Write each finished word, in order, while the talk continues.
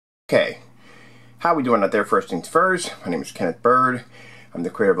Okay, how we doing out there? First things first, my name is Kenneth Bird. I'm the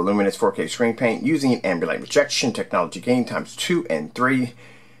creator of LUMINOUS 4K screen paint using an ambient light projection technology gain times 2 and 3.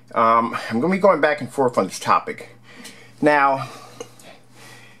 I'm going to be going back and forth on this topic. Now,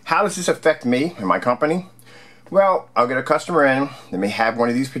 how does this affect me and my company? Well, I'll get a customer in, they may have one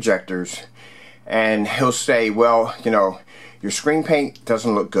of these projectors, and he'll say, well, you know, your screen paint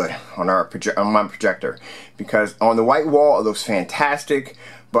doesn't look good on my projector, because on the white wall it looks fantastic,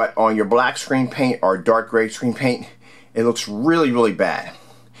 but on your black screen paint or dark gray screen paint, it looks really, really bad.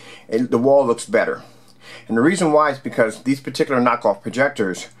 The wall looks better. And the reason why is because these particular knockoff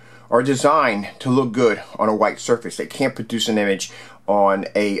projectors are designed to look good on a white surface. They can't produce an image on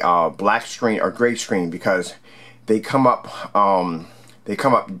a black screen or gray screen because they come up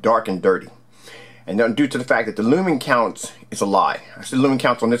dark and dirty. And due to the fact that the lumen counts is a lie. I said lumen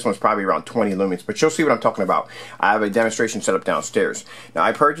counts on this one is probably around 20 lumens, but you'll see what I'm talking about. I have a demonstration set up downstairs. Now,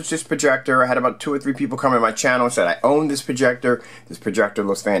 I purchased this projector. I had about 2 or 3 people come in my channel and said, I own this projector. This projector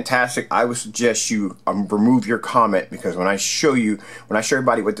looks fantastic. I would suggest you remove your comment, because when I show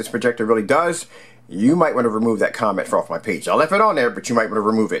everybody what this projector really does, you might want to remove that comment off my page. I left it on there, but you might want to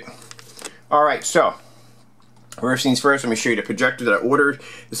remove it. All right, so first things first, let me show you the projector that I ordered.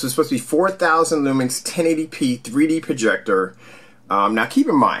 This was supposed to be 4,000 lumens, 1080p 3D projector. Now keep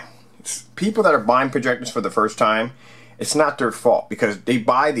in mind, people that are buying projectors for the first time, it's not their fault, because they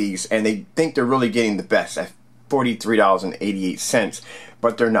buy these and they think they're really getting the best at $43.88,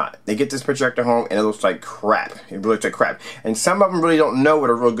 but they're not. They get this projector home and it looks like crap. It really looks like crap. And some of them really don't know what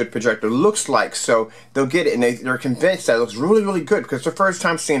a real good projector looks like, so they'll get it and they're convinced that it looks really, really good because it's their first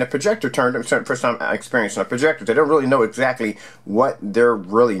time seeing a projector first time experiencing a projector. They don't really know exactly what they're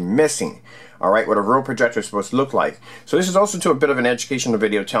really missing. Alright, what a real projector is supposed to look like. So this is also a bit of an educational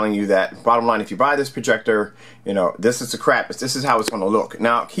video telling you that, bottom line, if you buy this projector, you know, this is the crap. This is how it's going to look.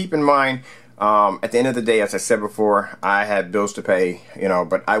 Now, keep in mind, at the end of the day, as I said before, I have bills to pay, you know,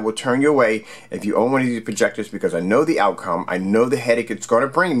 but I will turn you away if you own one of these projectors, because I know the outcome. I know the headache it's going to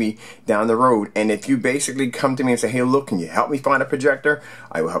bring me down the road. And if you basically come to me and say, hey, look, can you help me find a projector?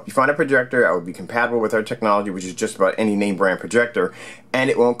 I will help you find a projector. I will be compatible with our technology, which is just about any name brand projector, and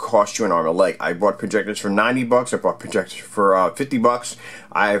it won't cost you an arm and a leg. I bought projectors for 90 bucks. I bought projectors for 50 bucks.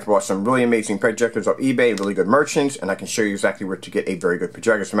 I've bought some really amazing projectors off eBay, really good merchants, and I can show you exactly where to get a very good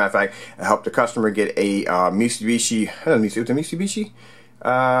projector. As a matter of fact, I helped the customer get a Mitsubishi, I don't know, was it a Mitsubishi?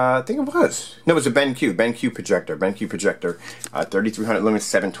 I think it was. No, it was a BenQ projector. 3300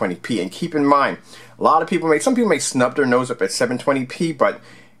 lumens 720p. And keep in mind, some people may snub their nose up at 720p, but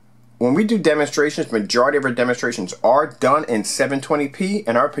when we do demonstrations, majority of our demonstrations are done in 720p,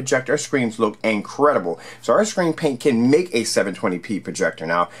 and our screens look incredible. So our screen paint can make a 720p projector.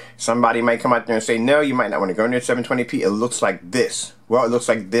 Now, somebody might come out there and say, no, you might not want to go near 720p. It looks like this. Well, it looks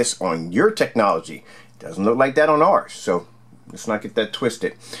like this on your technology. It doesn't look like that on ours. So let's not get that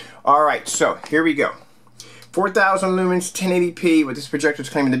twisted. All right, so here we go. 4,000 lumens, 1080p, what this projector is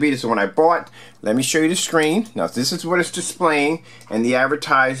claiming to be. This is what I bought. Let me show you the screen. Now, this is what it's displaying, and the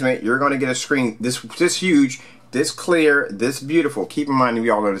advertisement, you're going to get a screen this huge, this clear, this beautiful. Keep in mind, we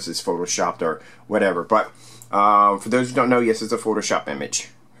all know this is photoshopped or whatever, but for those who don't know, yes, it's a Photoshop image.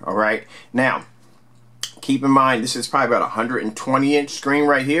 All right, now, keep in mind, this is probably about a 120-inch screen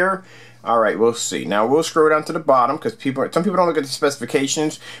right here. All right, we'll see. Now we'll scroll down to the bottom, because some people don't look at the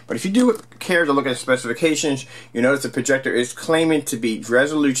specifications, but if you do care to look at the specifications, you notice the projector is claiming to be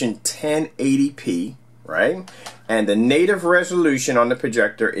resolution 1080p, right? And the native resolution on the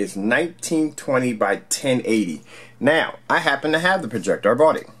projector is 1920 by 1080. Now, I happen to have the projector. I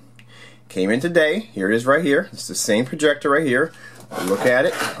bought it. Came in today. Here it is right here. It's the same projector right here. We'll look at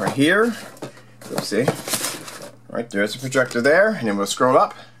it right here. Let's see. Right, there's the projector there, and then we'll scroll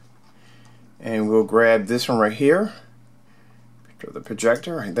up. And we'll grab this one right here. Picture of the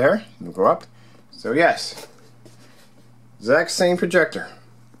projector right there. And we'll go up. So yes, exact same projector.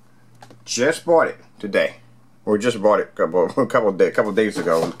 Just bought it today, or just bought it a couple days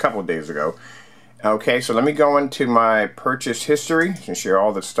ago. Okay, so let me go into my purchase history and share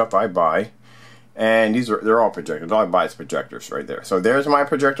all the stuff I buy. And they're all projectors. All I buy is projectors right there. So there's my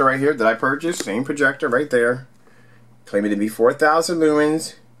projector right here that I purchased. Same projector right there. Claiming to be 4,000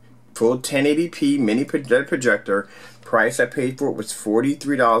 lumens. Full 1080p mini projector. Price I paid for it was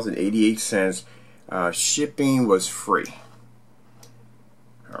 $43.88. Shipping was free.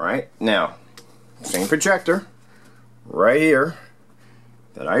 Alright, now, same projector right here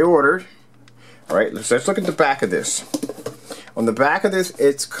that I ordered. Alright, let's look at the back of this. On the back of this,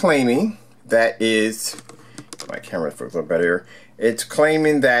 it's claiming that is my camera for a little better here. It's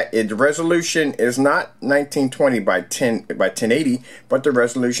claiming that the resolution is not 1920 by 1080, but the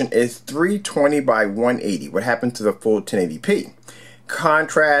resolution is 320 by 180. What happened to the full 1080p?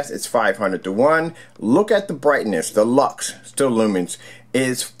 Contrast is 500 to 1. Look at the brightness, the lux, still lumens,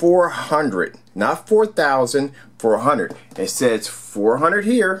 is 400, not 4,000, 400. It says 400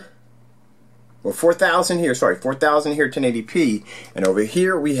 here, well 4,000 here, sorry, 4,000 here 1080p, and over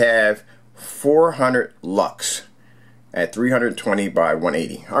here we have 400 lux at 320 by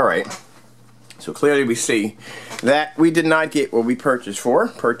 180. Alright, so clearly we see that we did not get what we purchased.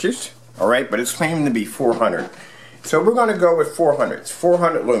 Alright, but it's claiming to be 400. So we're going to go with 400. It's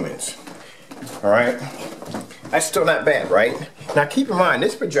 400 lumens. Alright, that's still not bad, right? Now keep in mind,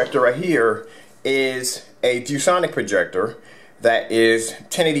 this projector right here is a ViewSonic projector that is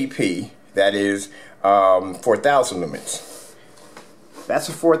 1080p, that is 4,000 lumens. That's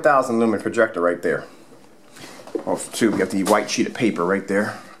a 4,000 lumen projector right there. Also, too, we got the white sheet of paper right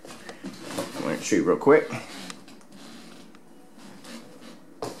there. I'm going to show you real quick.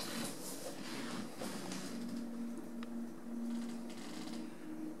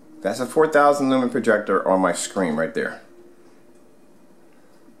 That's a 4,000 lumen projector on my screen right there.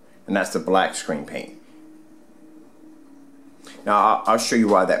 And that's the black screen paint. Now, I'll show you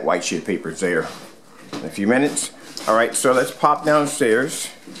why that white sheet of paper is there in a few minutes. Alright, so let's pop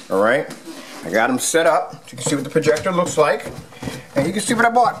downstairs. Alright. I got them set up so you can see what the projector looks like, and you can see what I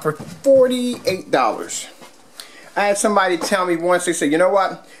bought for $48. I had somebody tell me once, they said, you know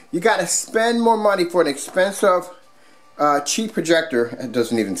what, you got to spend more money for an expensive cheap projector. It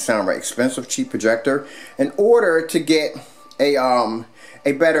doesn't even sound right. Expensive cheap projector in order to get a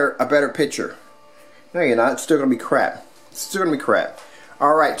better picture. No, you're not. It's still gonna be crap. It's still gonna be crap.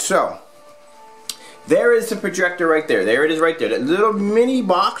 All right, so there is the projector right there. There it is right there. That little mini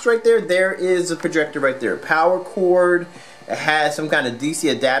box right there. There is the projector right there. Power cord. It has some kind of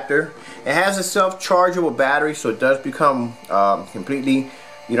DC adapter. It has a self-chargeable battery, so it does become completely.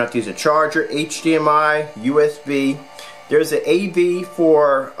 You don't have to use a charger. HDMI, USB. There's an AV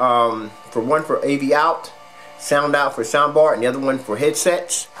for one for AV out, sound out for soundbar, and the other one for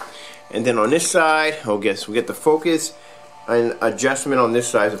headsets. And then on this side, oh guess we get the focus and adjustment on this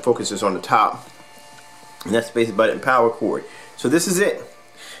side. The focus is on the top. And that's basic button power cord. So this is it.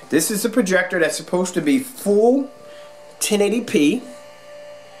 This is the projector that's supposed to be full 1080p.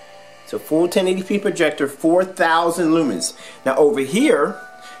 So full 1080p projector, 4,000 lumens. Now over here,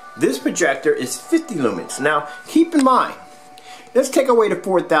 this projector is 50 lumens. Now keep in mind, let's take away the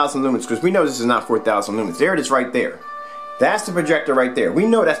 4,000 lumens because we know this is not 4,000 lumens. There it is right there. That's the projector right there. We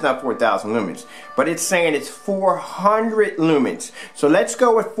know that's not 4,000 lumens, but it's saying it's 400 lumens. So let's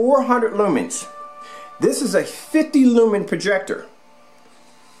go with 400 lumens. This is a 50 lumen projector.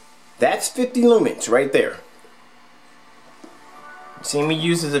 That's 50 lumens right there. You've seen me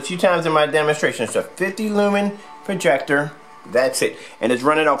use this a few times in my demonstration. It's a 50 lumen projector. That's it. And it's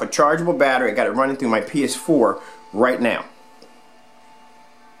running off a chargeable battery. I got it running through my PS4 right now.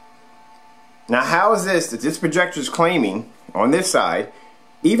 Now how is this that this projector is claiming on this side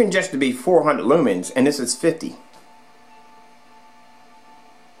even just to be 400 lumens and this is 50?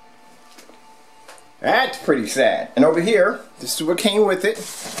 That's pretty sad. And over here, this is what came with it.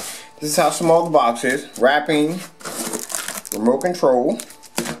 This is how small the box is. Wrapping, remote control,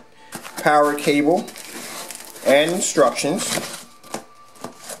 power cable, and instructions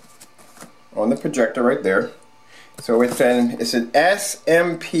on the projector right there. So it's an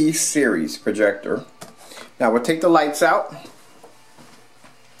SMP series projector. Now we'll take the lights out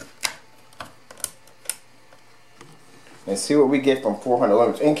and see what we get from 400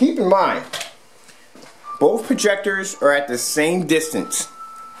 lumens. And keep in mind, both projectors are at the same distance.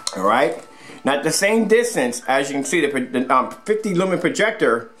 All right, now at the same distance, as you can see, the 50 lumen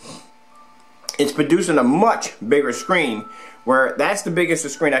projector, it's producing a much bigger screen, where that's the biggest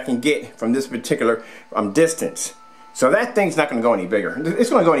screen I can get from this particular distance. So that thing's not going to go any bigger. It's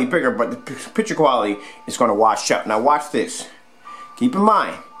going to go any bigger, but the picture quality is going to wash out. Now watch this. Keep in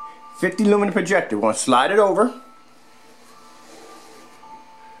mind, 50 lumen projector. We're going to slide it over.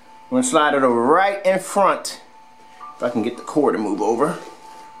 We're going to slide it over right in front. If I can get the cord to move over.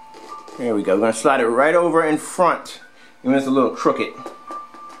 There we go. We're going to slide it right over in front. Even it's a little crooked.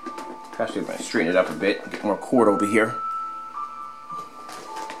 Actually, I'm going to straighten it up a bit. Get more cord over here.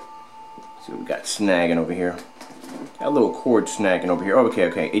 See what we got snagging over here. Got a little cord snagging over here. Okay.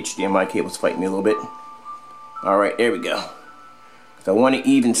 HDMI cable's fighting me a little bit. Alright, there we go. So I want to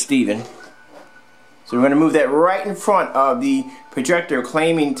even Steven. So we're going to move that right in front of the projector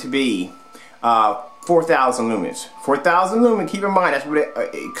claiming to be 4,000 lumens. 4,000 lumens, keep in mind, that's what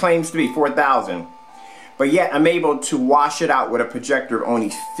it claims to be, 4,000. but yet I'm able to wash it out with a projector of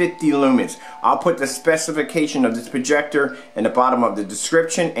only 50 lumens. I'll put the specification of this projector in the bottom of the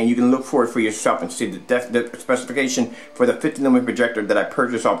description, and you can look for it for yourself and see the specification for the 50 lumen projector that I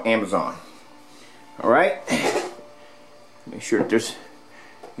purchased off Amazon. Alright, make sure that there's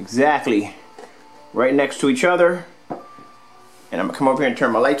exactly right next to each other. And I'm going to come over here and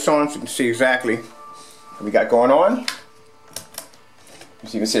turn my lights on so you can see exactly what we got going on.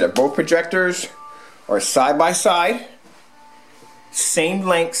 So you can see that both projectors are side by side, same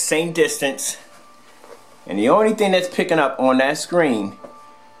length, same distance, and the only thing that's picking up on that screen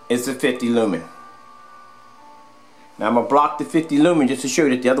is the 50 lumen. Now I'm going to block the 50 lumen just to show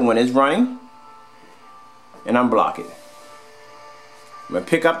you that the other one is running, and unblock it. I'm going to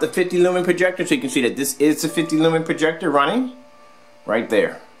pick up the 50 lumen projector so you can see that this is the 50 lumen projector running right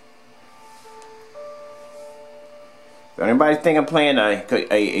there. So anybody think I'm playing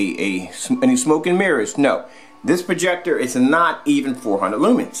any smoke and mirrors? No. This projector is not even 400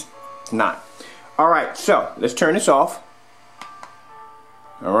 lumens. It's not. Alright, so let's turn this off.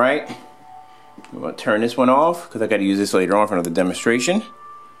 Alright. I'm going to turn this one off because I got to use this later on for another demonstration.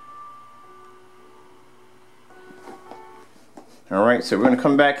 Alright, so we're going to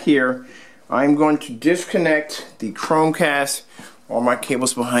come back here. I'm going to disconnect the Chromecast, all my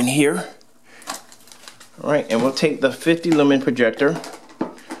cables behind here. Alright, and we'll take the 50 lumen projector.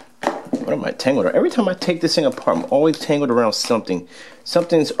 What am I tangled around? Every time I take this thing apart, I'm always tangled around something.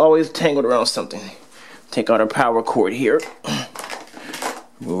 Something's always tangled around something. Take out our power cord here.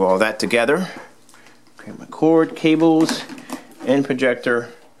 Move all that together. Okay, my cord, cables, and projector.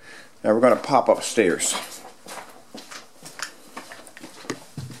 Now we're going to pop upstairs.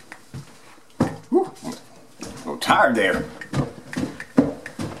 Whew, I'm a little tired there.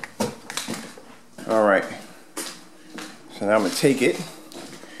 Alright, so now I'm going to take it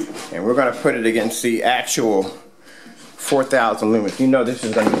and we're going to put it against the actual 4,000 lumens. You know this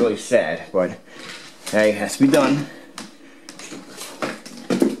is going to be really sad, but hey, it has to be done.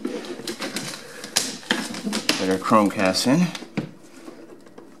 Put our Chromecast in.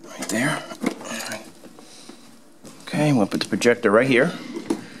 Right there. Okay, I'm going to put the projector right here.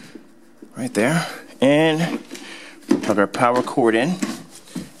 Right there. And plug our power cord in.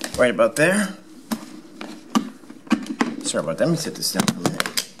 Right about there. Sorry about that. Let me set this down for a minute.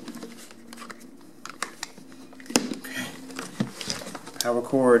 Okay. Power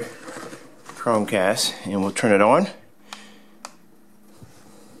cord, Chromecast, and we'll turn it on.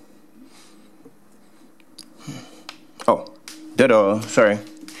 Oh, da-da, sorry.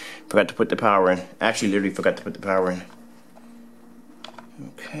 Forgot to put the power in. Actually, literally forgot to put the power in.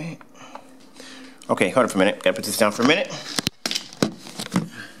 Okay. Okay, hold on for a minute. Gotta put this down for a minute.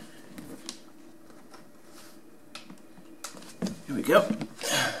 Here we go.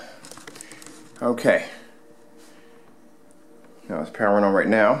 Okay. Now it's powering on right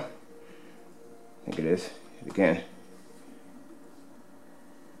now. I think it is. Hit it again.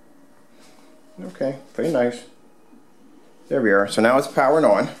 Okay, very nice. There we are. So now it's powering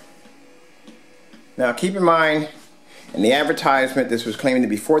on. Now keep in mind, in the advertisement, this was claiming to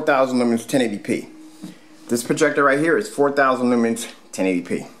be 4,000 lumens 1080p. This projector right here is 4,000 lumens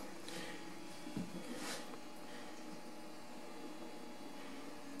 1080p.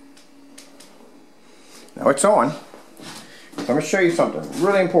 Now it's on. So I'm going to show you something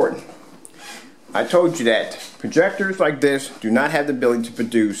really important. I told you that projectors like this do not have the ability to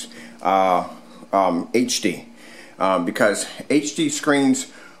produce HD because HD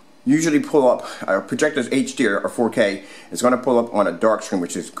screens usually pull up, projectors HD or 4K is going to pull up on a dark screen,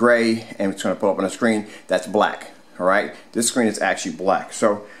 which is gray, and it's going to pull up on a screen that's black. Alright, this screen is actually black.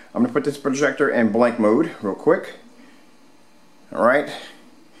 So I'm going to put this projector in blank mode real quick. Alright,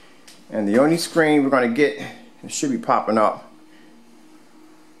 and the only screen we're going to get, it should be popping up.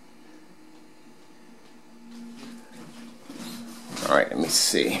 Alright, let me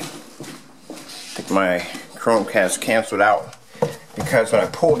see. I think my Chromecast canceled out because when I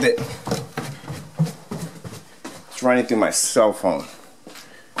pulled it, it's running through my cell phone.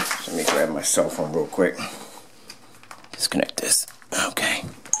 So let me grab my cell phone real quick. Disconnect this. Okay.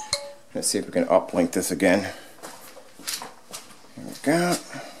 Let's see if we can uplink this again. Here we go.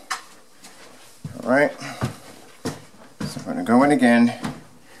 Alright. So I'm going to go in again.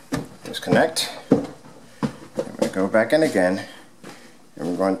 Disconnect. I'm going to go back in again.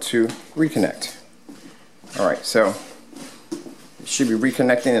 And we're going to reconnect. Alright, so it should be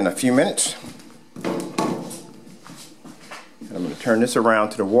reconnecting in a few minutes. And I'm going to turn this around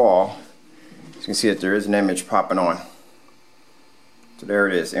to the wall. So you can see that there is an image popping on. So there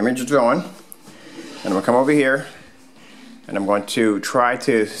it is. Image is on. And I'm going to come over here. And and I'm going to try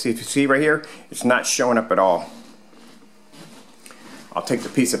to see if you see right here, it's not showing up at all. I'll take the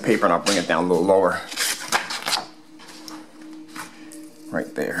piece of paper and I'll bring it down a little lower.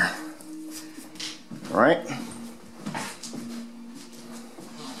 Right there. Alright.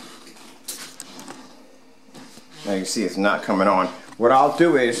 Now you see it's not coming on. What I'll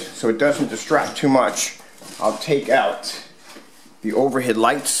do is, so it doesn't distract too much, I'll take out the overhead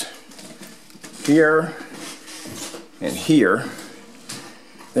lights here and here.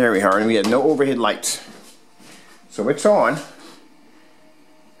 There we are, and we had no overhead lights. So it's on.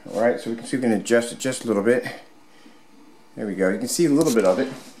 Alright, so we can see we can adjust it just a little bit. There we go, you can see a little bit of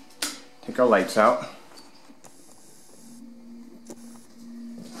it. Take our lights out.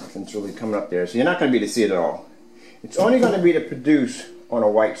 Nothing's really coming up there, so you're not going to be able to see it at all. It's only going to be to produce on a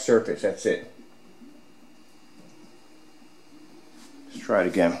white surface, that's it. Let's try it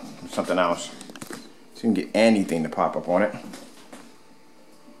again with something else. So you can get anything to pop up on it.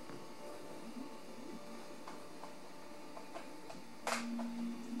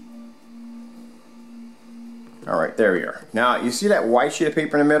 Alright, there we are. Now, you see that white sheet of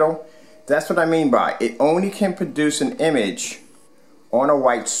paper in the middle? That's what I mean by it only can produce an image on a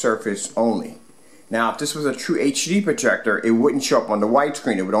white surface only. Now, if this was a true HD projector, it wouldn't show up on the white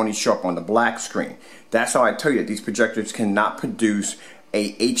screen. It would only show up on the black screen. That's how I tell you that these projectors cannot produce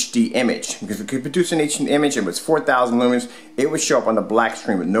a HD image. Because if it could produce an HD image and it was 4,000 lumens, it would show up on the black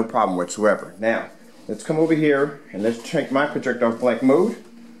screen with no problem whatsoever. Now, let's come over here and let's check my projector off blank mode.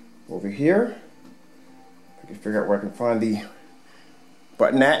 Over here. I can figure out where I can find the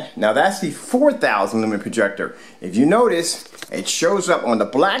button at. Now that's the 4,000 lumen projector. If you notice, it shows up on the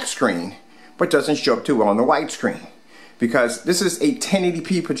black screen, but doesn't show up too well on the white screen. Because this is a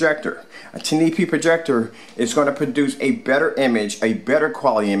 1080p projector. A 1080p projector is going to produce a better image, a better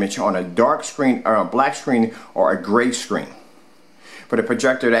quality image on a dark screen or a black screen or a gray screen. But a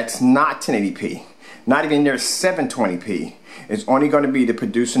projector that's not 1080p, not even near 720p, is only going to be to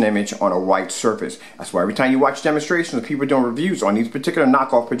produce an image on a white surface. That's why every time you watch demonstrations of people doing reviews on these particular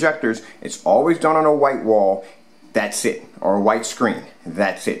knockoff projectors, it's always done on a white wall, that's it, or a white screen,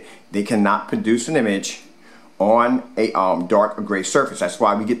 that's it. They cannot produce an image on a dark or gray surface. That's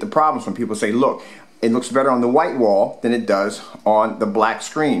why we get the problems when people say, look, it looks better on the white wall than it does on the black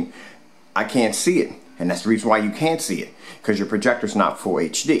screen. I can't see it, and that's the reason why you can't see it, because your projector's not full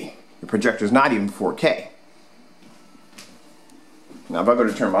HD. Your projector's not even 4K. Now if I go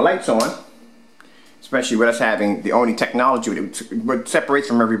to turn my lights on, especially with us having the only technology what separates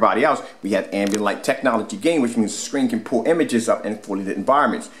from everybody else, we have ambient light technology gain, which means the screen can pull images up in fully lit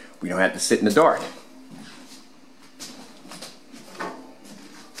environments. We don't have to sit in the dark.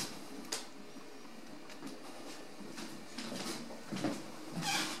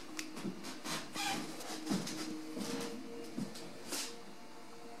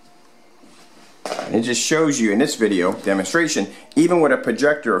 And it just shows you in this video demonstration, even with a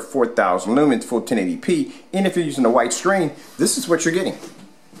projector of 4,000 lumens, full 1080p, and if you're using a white screen, this is what you're getting.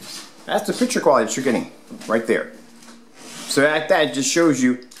 That's the picture quality that you're getting right there. So that just shows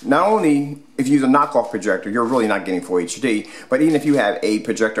you, not only if you use a knockoff projector, you're really not getting full HD, but even if you have a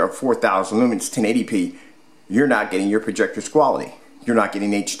projector of 4,000 lumens, 1080p, you're not getting your projector's quality. You're not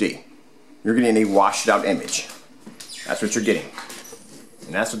getting HD. You're getting a washed out image. That's what you're getting.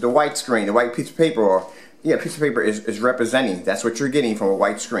 And that's what the white screen, the white piece of paper, or yeah, piece of paper is representing. That's what you're getting from a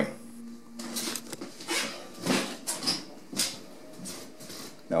white screen.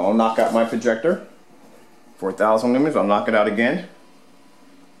 Now I'll knock out my projector. 4,000 lumens, I'll knock it out again.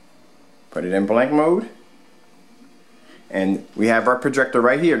 Put it in blank mode. And we have our projector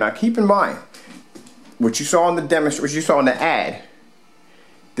right here. Now keep in mind, what you saw in the demonstration, what you saw in the ad,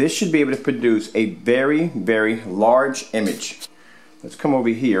 this should be able to produce a very, very large image. Let's come over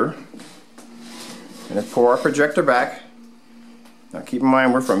here and let's pull our projector back. Now keep in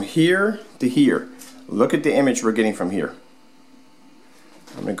mind we're from here to here. Look at the image we're getting from here.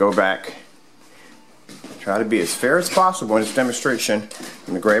 I'm going to go back, try to be as fair as possible in this demonstration. I'm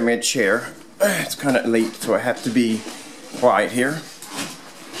going to grab me a chair. It's kind of late, so I have to be quiet here.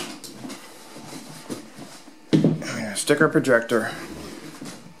 I'm going to stick our projector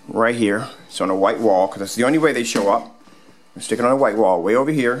right here. It's on a white wall because that's the only way they show up. I'm sticking on a white wall way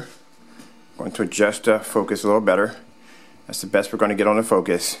over here. I'm going to adjust the focus a little better. That's the best we're going to get on the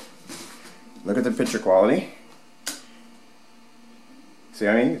focus. Look at the picture quality. See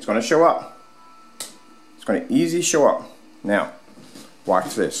what I mean? It's going to show up. It's going to easy show up. Now,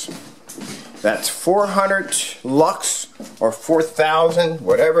 watch this. That's 400 lux or 4,000,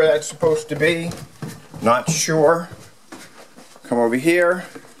 whatever that's supposed to be. Not sure. Come over here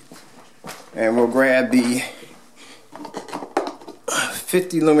and we'll grab the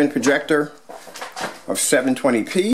 50 lumen projector of 720p.